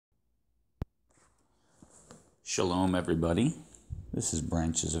Shalom, everybody. This is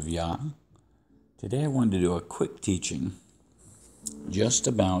Branches of Yah. Today I wanted to do a quick teaching just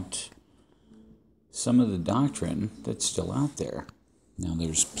about some of the doctrine that's still out there. Now,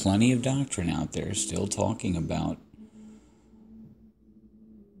 there's plenty of doctrine out there still talking about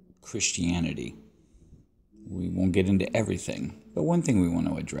Christianity. We won't get into everything, but one thing we want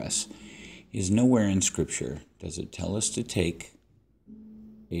to address is nowhere in Scripture does it tell us to take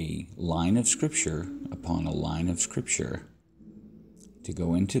a line of Scripture upon a line of Scripture to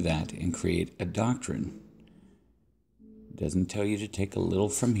go into that and create a doctrine. It doesn't tell you to take a little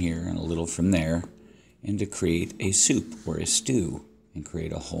from here and a little from there and to create a soup or a stew and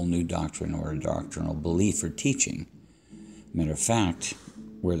create a whole new doctrine or a doctrinal belief or teaching. Matter of fact,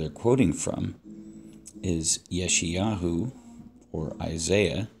 where they're quoting from is YashaYahu or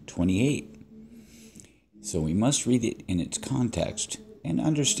Isaiah 28. So we must read it in its context and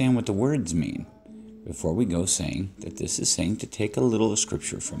understand what the words mean before we go saying that this is saying to take a little of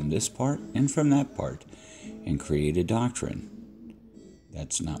Scripture from this part and from that part and create a doctrine.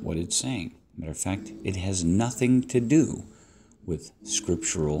 That's not what it's saying. Matter of fact, it has nothing to do with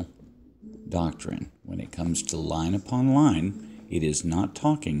scriptural doctrine. When it comes to line upon line, it is not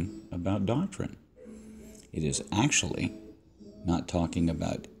talking about doctrine. It is actually not talking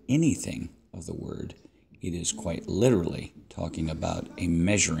about anything of the Word. It is quite literally talking about a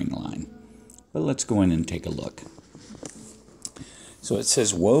measuring line. But let's go in and take a look. So it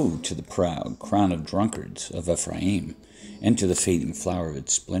says, "Woe to the proud crown of drunkards of Ephraim, and to the fading flower of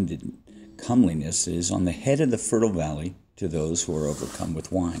its splendid comeliness that is on the head of the fertile valley, to those who are overcome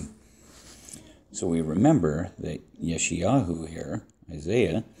with wine." So we remember that YashaYahu here,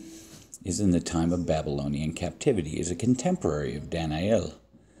 Isaiah, is in the time of Babylonian captivity, is a contemporary of Daniel.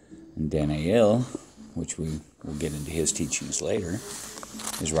 And Daniel, which we will get into his teachings later,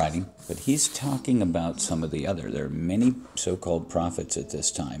 is writing, but he's talking about some of the other. There are many so-called prophets at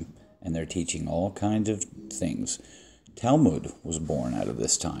this time, and they're teaching all kinds of things. Talmud was born out of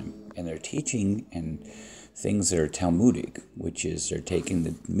this time, and they're teaching and things that are Talmudic, which is they're taking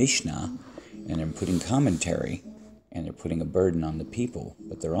the Mishnah and they're putting commentary and they're putting a burden on the people,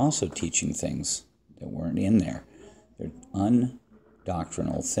 but they're also teaching things that weren't in there. They're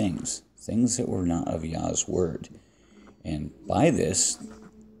undoctrinal things that were not of Yah's word. And by this,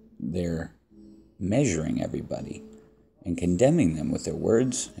 they're measuring everybody and condemning them with their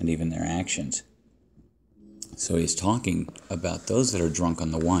words and even their actions. So he's talking about those that are drunk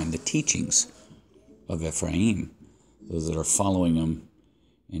on the wine, the teachings of Ephraim, those that are following him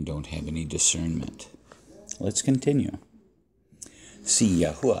and don't have any discernment. Let's continue. "See,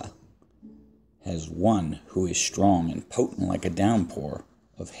 Yahuah has one who is strong and potent like a downpour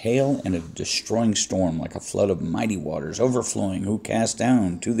of hail and a destroying storm, like a flood of mighty waters overflowing, who cast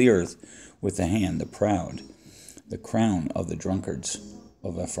down to the earth with the hand the proud. The crown of the drunkards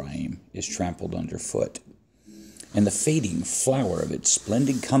of Ephraim is trampled underfoot, and the fading flower of its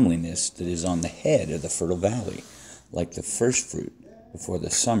splendid comeliness that is on the head of the fertile valley, like the first fruit before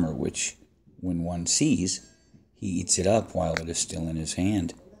the summer, which, when one sees, he eats it up while it is still in his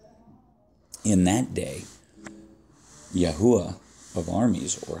hand. In that day, Yahuah of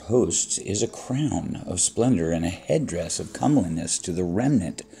armies or hosts is a crown of splendor and a headdress of comeliness to the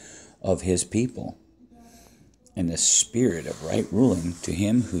remnant of his people, and the spirit of right ruling to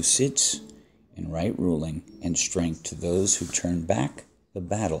him who sits in right ruling, and strength to those who turn back the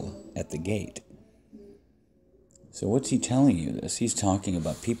battle at the gate." So what's he telling you this? He's talking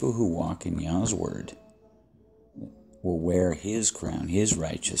about people who walk in Yah's word will wear his crown, his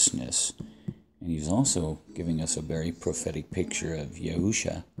righteousness. And he's also giving us a very prophetic picture of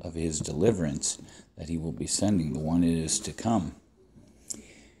Yahusha, of his deliverance, that he will be sending, the one it is to come.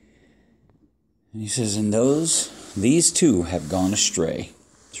 And he says, "And these two have gone astray,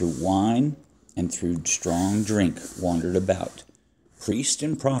 through wine and through strong drink wandered about. Priest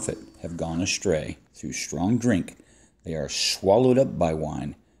and prophet have gone astray, through strong drink. They are swallowed up by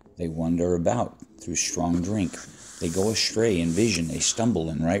wine. They wander about through strong drink. They go astray in vision. They stumble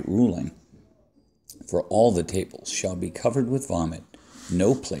in right ruling. For all the tables shall be covered with vomit,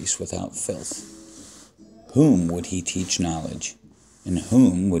 no place without filth. Whom would he teach knowledge? And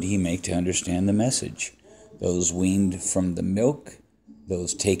whom would he make to understand the message? Those weaned from the milk,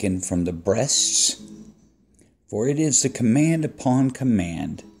 those taken from the breasts? For it is the command upon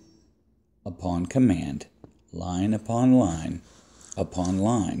command, line upon line, upon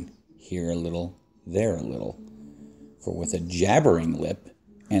line, here a little, there a little. For with a jabbering lip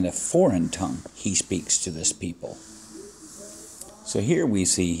and a foreign tongue he speaks to this people." So here we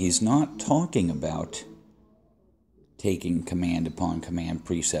see he's not talking about taking command upon command,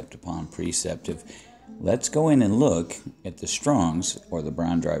 precept upon precept, of let's go in and look at the Strong's, or the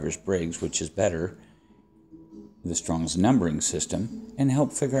Brown Driver's Briggs, which is better, the Strong's numbering system, and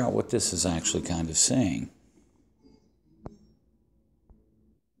help figure out what this is actually kind of saying.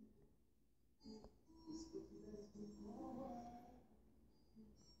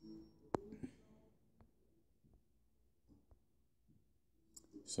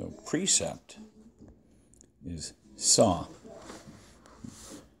 So precept is saw.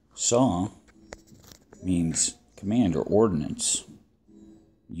 Saw means command or ordinance,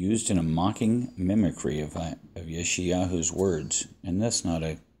 used in a mocking mimicry of YashaYahu's words, and that's not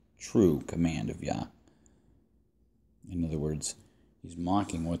a true command of Yah. In other words, he's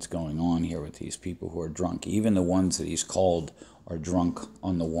mocking what's going on here with these people who are drunk. Even the ones that he's called are drunk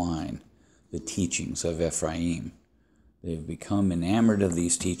on the wine, the teachings of Ephraim. They've become enamored of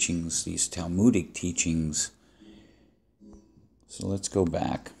these teachings, these Talmudic teachings. So let's go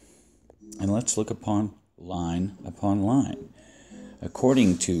back and let's look upon line.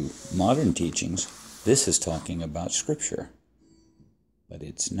 According to modern teachings, this is talking about Scripture, but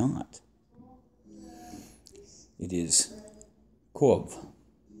it's not. It is kov,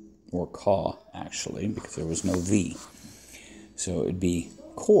 or ka, actually, because there was no V. So it would be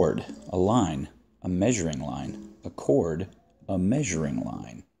cord, a line, a measuring line. A cord, a measuring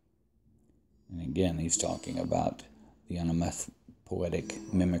line. And again, he's talking about the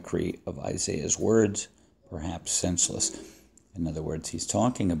onomatopoetic mimicry of Isaiah's words, perhaps senseless. In other words, he's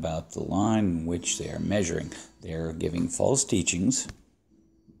talking about the line in which they are measuring. They are giving false teachings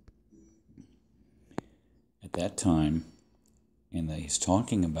at that time, and he's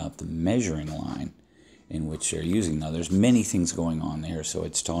talking about the measuring line in which they're using. Now, there's many things going on there, so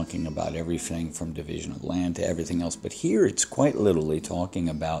it's talking about everything from division of land to everything else. But here it's quite literally talking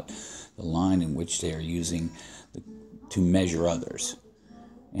about the line in which they are using to measure others.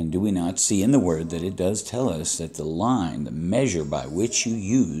 And do we not see in the Word that it does tell us that the line, the measure by which you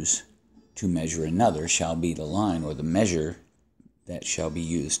use to measure another, shall be the line or the measure that shall be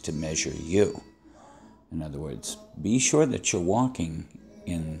used to measure you? In other words, be sure that you're walking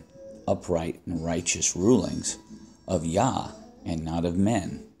in upright and righteous rulings of Yah and not of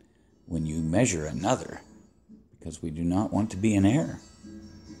men when you measure another, because we do not want to be in error.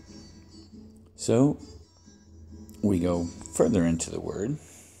 So we go further into the Word.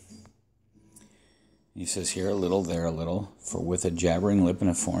 He says here a little, there a little, for with a jabbering lip and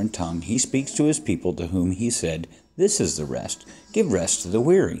a foreign tongue he speaks to his people, to whom he said, this is the rest, give rest to the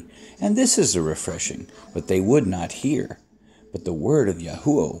weary, and this is the refreshing. But they would not hear. But the word of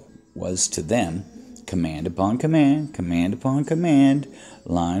Yahuah was to them command upon command, command upon command,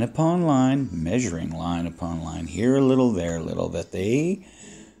 line upon line, measuring line upon line, here a little, there a little, that they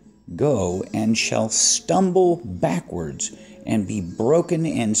go and shall stumble backwards and be broken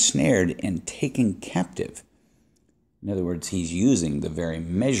and snared and taken captive. In other words, he's using the very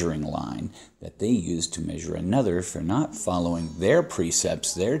measuring line that they used to measure another for not following their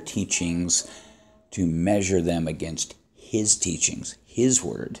precepts, their teachings, to measure them against his teachings, his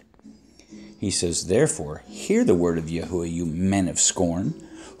word. He says, therefore, hear the word of Yahuah, you men of scorn,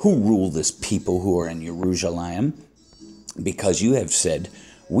 who rule this people who are in Jerusalem, because you have said,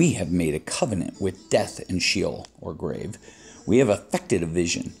 we have made a covenant with death and Sheol, or grave. We have effected a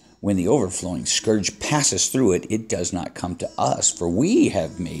vision. When the overflowing scourge passes through it, it does not come to us, for we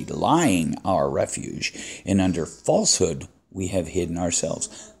have made lying our refuge, and under falsehood we have hidden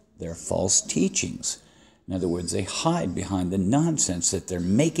ourselves. Their false teachings. In other words, they hide behind the nonsense that they're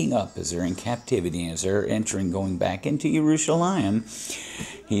making up as they're in captivity, as they're going back into Jerusalem.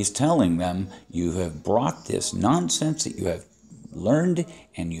 He's telling them, you have brought this nonsense that you have learned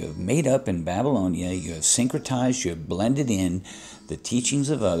and you have made up in Babylonia, you have syncretized, you have blended in the teachings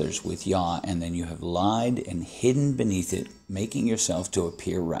of others with Yah, and then you have lied and hidden beneath it, making yourself to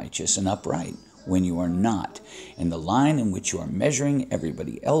appear righteous and upright when you are not. And the line in which you are measuring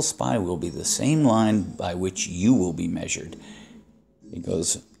everybody else by will be the same line by which you will be measured. It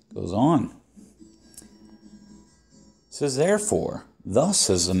goes on. It says, therefore, thus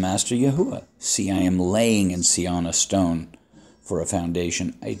says the Master Yahuah, see, I am laying in Sion a stone for a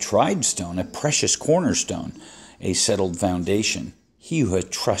foundation, a tried stone, a precious cornerstone, a settled foundation. He who has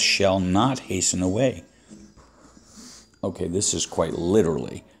trust shall not hasten away. Okay, this is quite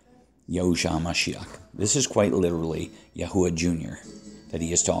literally Yahushua Mashiach. This is quite literally Yahuah Jr. that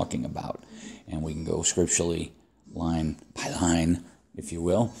he is talking about. And we can go scripturally line by line, if you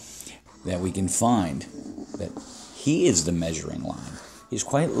will, that we can find that he is the measuring line. He's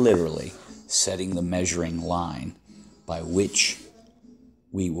quite literally setting the measuring line by which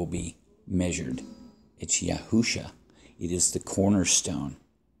we will be measured. It's Yahusha. It is the cornerstone.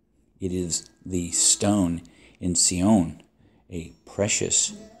 It is the stone in Sion, a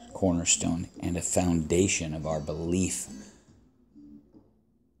precious cornerstone and a foundation of our belief.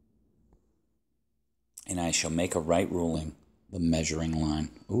 And I shall make a right ruling, the measuring line.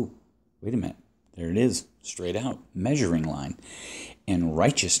 Ooh, wait a minute. There it is, straight out, measuring line. And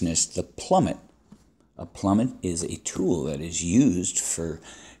righteousness, the plummet. A plummet is a tool that is used for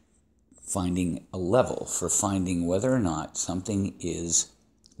finding a level, for finding whether or not something is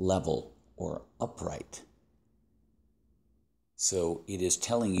level or upright. So it is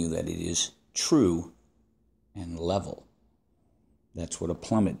telling you that it is true and level. That's what a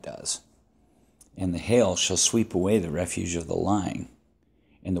plummet does. And the hail shall sweep away the refuge of the lying,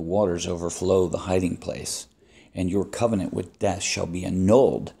 and the waters overflow the hiding place. And your covenant with death shall be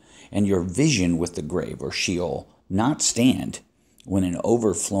annulled, and your vision with the grave, or Sheol, not stand, when an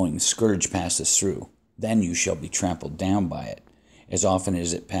overflowing scourge passes through. Then you shall be trampled down by it. As often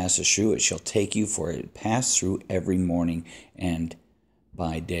as it passes through, it shall take you, for it passed through every morning, and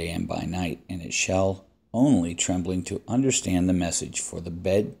by day and by night. And it shall only trembling to understand the message, for the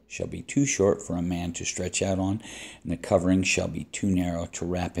bed shall be too short for a man to stretch out on, and the covering shall be too narrow to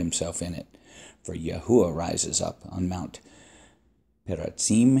wrap himself in it. For Yahuah rises up on Mount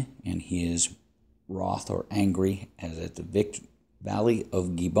Peratzim, and he is wroth or angry as at the valley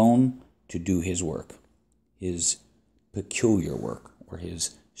of Gibon to do his work, his peculiar work, or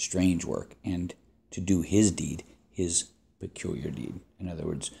his strange work, and to do his deed, his peculiar deed. In other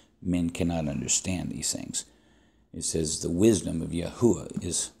words, men cannot understand these things. It says the wisdom of Yahuah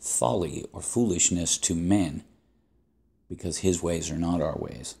is folly or foolishness to men, because his ways are not our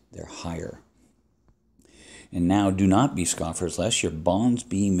ways. They're higher. And now do not be scoffers, lest your bonds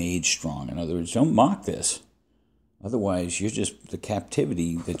be made strong. In other words, don't mock this. Otherwise, you're just the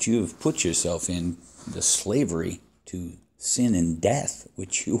captivity that you have put yourself in, the slavery to sin and death,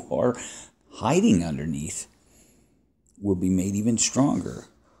 which you are hiding underneath, will be made even stronger.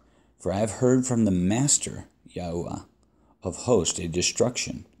 For I have heard from the Master, Yahuah, of hosts a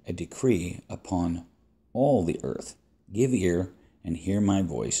destruction, a decree upon all the earth. Give ear and hear my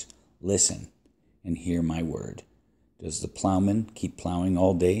voice. Listen and hear my word. Does the plowman keep plowing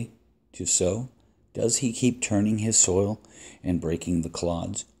all day to sow? Does he keep turning his soil and breaking the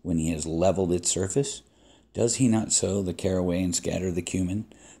clods when he has leveled its surface? Does he not sow the caraway and scatter the cumin?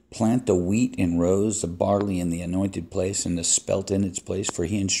 Plant the wheat in rows, the barley in the anointed place, and the spelt in its place, for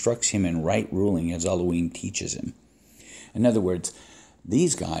he instructs him in right ruling as Elohim teaches him. In other words,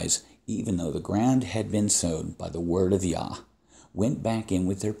 these guys, even though the ground had been sowed by the word of Yah, went back in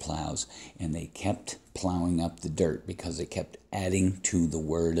with their plows, and they kept plowing up the dirt because they kept adding to the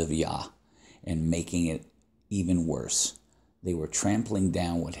word of Yah and making it even worse. They were trampling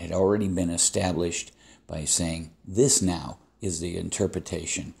down what had already been established by saying, this now is the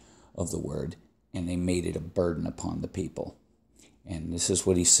interpretation of the word, and they made it a burden upon the people. And this is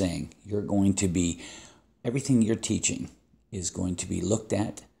what he's saying. You're going to be, everything you're teaching is going to be looked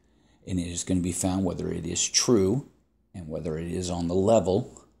at, and it is going to be found whether it is true, and whether it is on the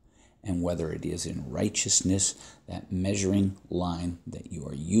level, and whether it is in righteousness. That measuring line that you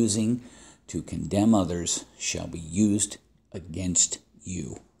are using to condemn others shall be used against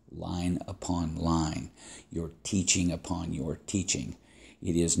you, line upon line, your teaching upon your teaching.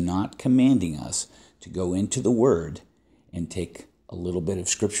 It is not commanding us to go into the word and take a little bit of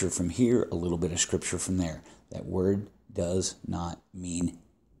scripture from here, a little bit of scripture from there. That word does not mean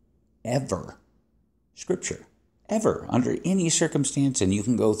ever scripture. Ever, under any circumstance, and you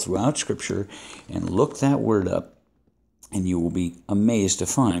can go throughout Scripture and look that word up, and you will be amazed to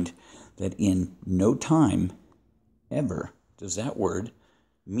find that in no time, ever, does that word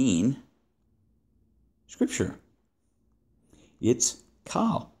mean Scripture. It's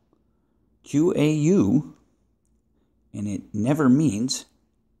Kal, Q-A-U, and it never means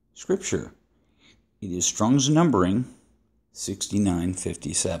Scripture. It is Strong's numbering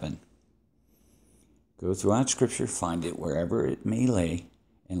 6957. Go throughout Scripture, find it wherever it may lay,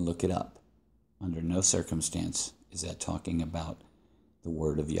 and look it up. Under no circumstance is that talking about the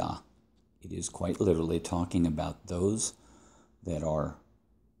word of Yah. It is quite literally talking about those that are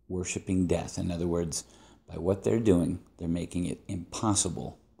worshiping death. In other words, by what they're doing, they're making it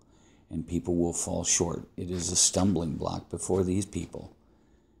impossible, and people will fall short. It is a stumbling block before these people,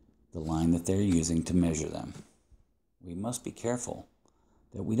 the line that they're using to measure them. We must be careful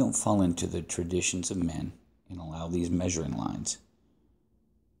that we don't fall into the traditions of men and allow these measuring lines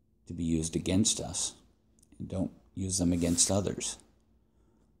to be used against us, and don't use them against others.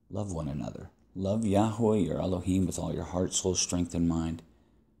 Love one another. Love Yahuah, your Elohim, with all your heart, soul, strength, and mind,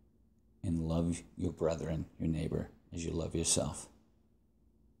 and love your brethren, your neighbor, as you love yourself.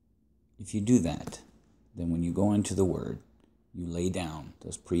 If you do that, then when you go into the Word, you lay down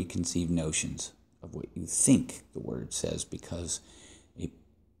those preconceived notions of what you think the Word says, because a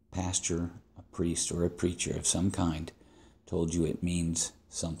pastor, a priest, or a preacher of some kind told you it means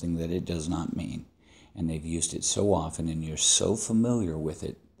something that it does not mean. And they've used it so often, and you're so familiar with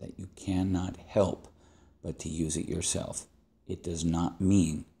it that you cannot help but to use it yourself. It does not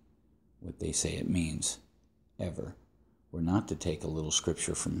mean what they say it means, ever. We're not to take a little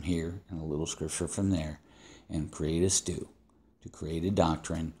scripture from here and a little scripture from there and create a stew, to create a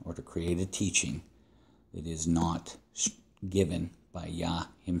doctrine or to create a teaching that is not given by Yah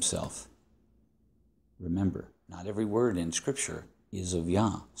himself. Remember, not every word in Scripture is of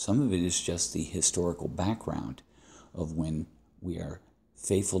Yah. Some of it is just the historical background of when we are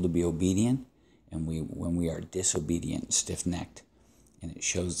faithful to be obedient and when we are disobedient, stiff-necked. And it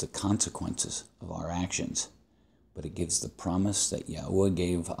shows the consequences of our actions. But it gives the promise that Yahuah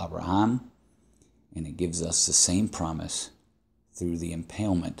gave Abraham, and it gives us the same promise through the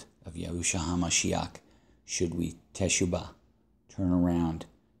impalement of Yahusha HaMashiach, should we teshubah, turn around,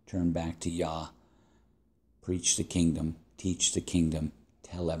 turn back to Yah, preach the kingdom, teach the kingdom,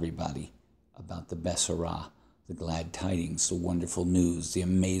 tell everybody about the Besorah, the glad tidings, the wonderful news, the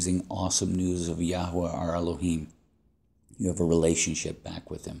amazing, awesome news of Yahuah our Elohim. You have a relationship back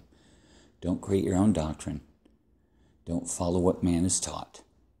with him. Don't create your own doctrine. Don't follow what man is taught.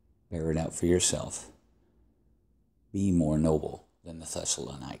 Bear it out for yourself. Be more noble than the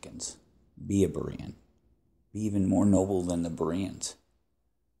Thessalonians. Be a Berean. Be even more noble than the Bereans.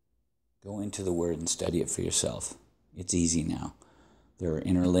 Go into the Word and study it for yourself. It's easy now. There are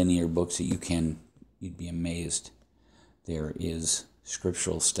interlinear books that you'd be amazed. There is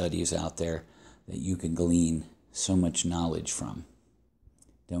scriptural studies out there that you can glean so much knowledge from.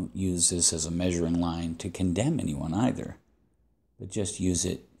 Don't use this as a measuring line to condemn anyone either, but just use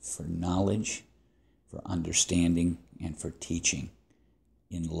it for knowledge, for understanding, and for teaching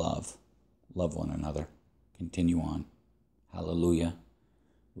in love. Love one another. Continue on. HalleluYah.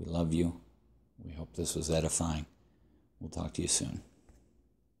 We love you. We hope this was edifying. We'll talk to you soon.